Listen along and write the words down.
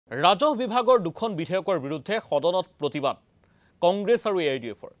ৰাজহ বিভাগৰ দুখন বিধেয়কৰ বিৰুদ্ধে সদনত প্ৰতিবাদ কংগ্ৰেছ আৰু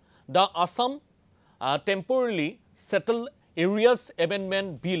AIUDFৰ The Assam Temporarily Settled Areas Amendment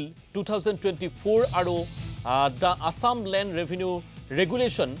Bill 2024 আৰু The Assam Land Revenue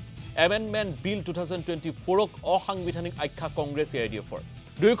Regulation Amendment Bill 2024ক অসাংবিধানিক আখ্যা কংগ্ৰেছ AIUDFৰ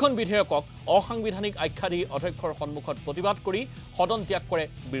দুইখন বিধেয়কক অসাংবিধানিক আখ্যা দি অধ্যক্ষৰ সন্মুখত প্ৰতিবাদ কৰি সদন ত্যাগ কৰে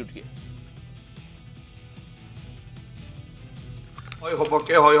বিৰোধীয়ে হয়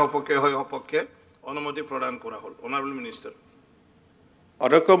হপকে অনুমতি প্ৰদান কৰা হল অনাৰেবল মিনিষ্টাৰ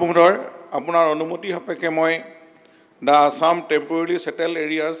অধ্যক্ষ মহোদয় আপোনাৰ অনুমতি সাপেক্ষে মই The Assam Temporarily Settled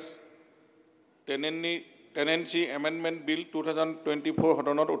Areas Tenancy Amendment Bill 2024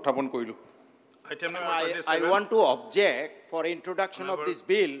 সদনত উত্থাপন কৰিলো I want to object for introduction of this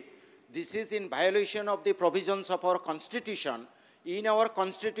bill. This is in violation of the provisions of our constitution. In our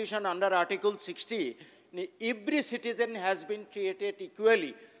constitution under Article 60, every citizen has been treated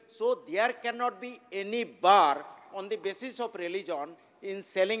equally. So there cannot be any bar on the basis of religion in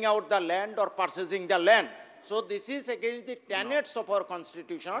selling out the land or purchasing the land. So this is against the tenets of our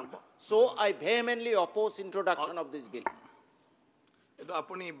constitution. So I vehemently oppose introduction of this bill. Eto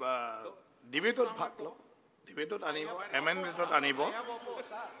apuni debateot bhag lo debateot anibo amendmentot anibo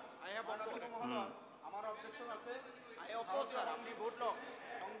I have opposed amar objection ase I oppose sir apni vote lo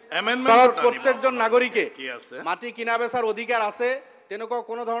amendment প্ৰত্যেকজন নাগৰিকে মাটি কিনা বেচাৰ অধিকাৰ আছে তেনেকুৱা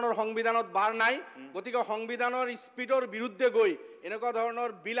কোনো ধৰণৰ সংবিধানত বাৰ নাই গতিকে সংবিধানৰ স্পিডৰ বিৰুদ্ধে গৈ এনেকুৱা ধৰণৰ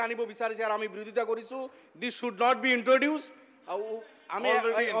বিল আনিব বিচাৰিছে আৰু আমি বিৰোধিতা কৰিছো দিস শুড নট বি ইন্ট্ৰোডিউসড আমি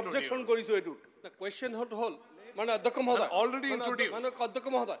অবজেকশন কৰিছো এটো the question হল মানে অধ্যক্ষ মহোদয় already introduced মানে অধ্যক্ষ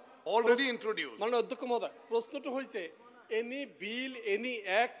মহোদয় already introduced মানে অধ্যক্ষ মহোদয় প্রশ্নটো হৈছে any bill any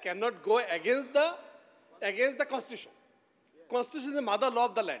act cannot go against the constitution. Constitution is the mother law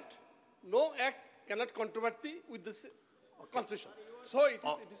of the land. No act cannot controversy with this constitution. So it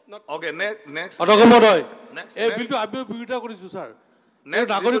is not. Okay, next. অধ্যক্ষ মহোদয় এই বিলটো আমি বিৰোধিতা কৰিছো স্যাৰ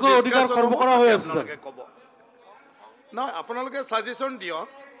নাগৰিকৰ অধিকাৰ কৰ্ম কৰা হৈ আছে স্যাৰ না আপোনালোকে সাজেশন দিও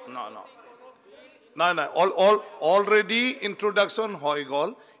না অলৰেডি ইন্ট্ৰোডাকশন হৈ গল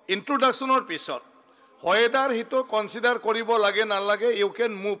ইন্ট্ৰোডাকশনৰ পিছত হয়দাৰ হিতো কনসিডাৰ কৰিব লাগে না লাগে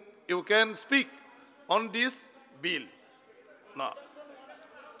U can speak on this bill না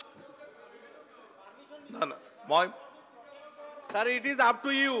মই sir it is up to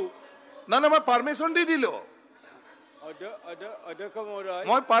you না মই পারমিশন দি দিলো অধ্যক্ষ মহোদয়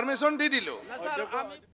মই পারমিশন দি দিলো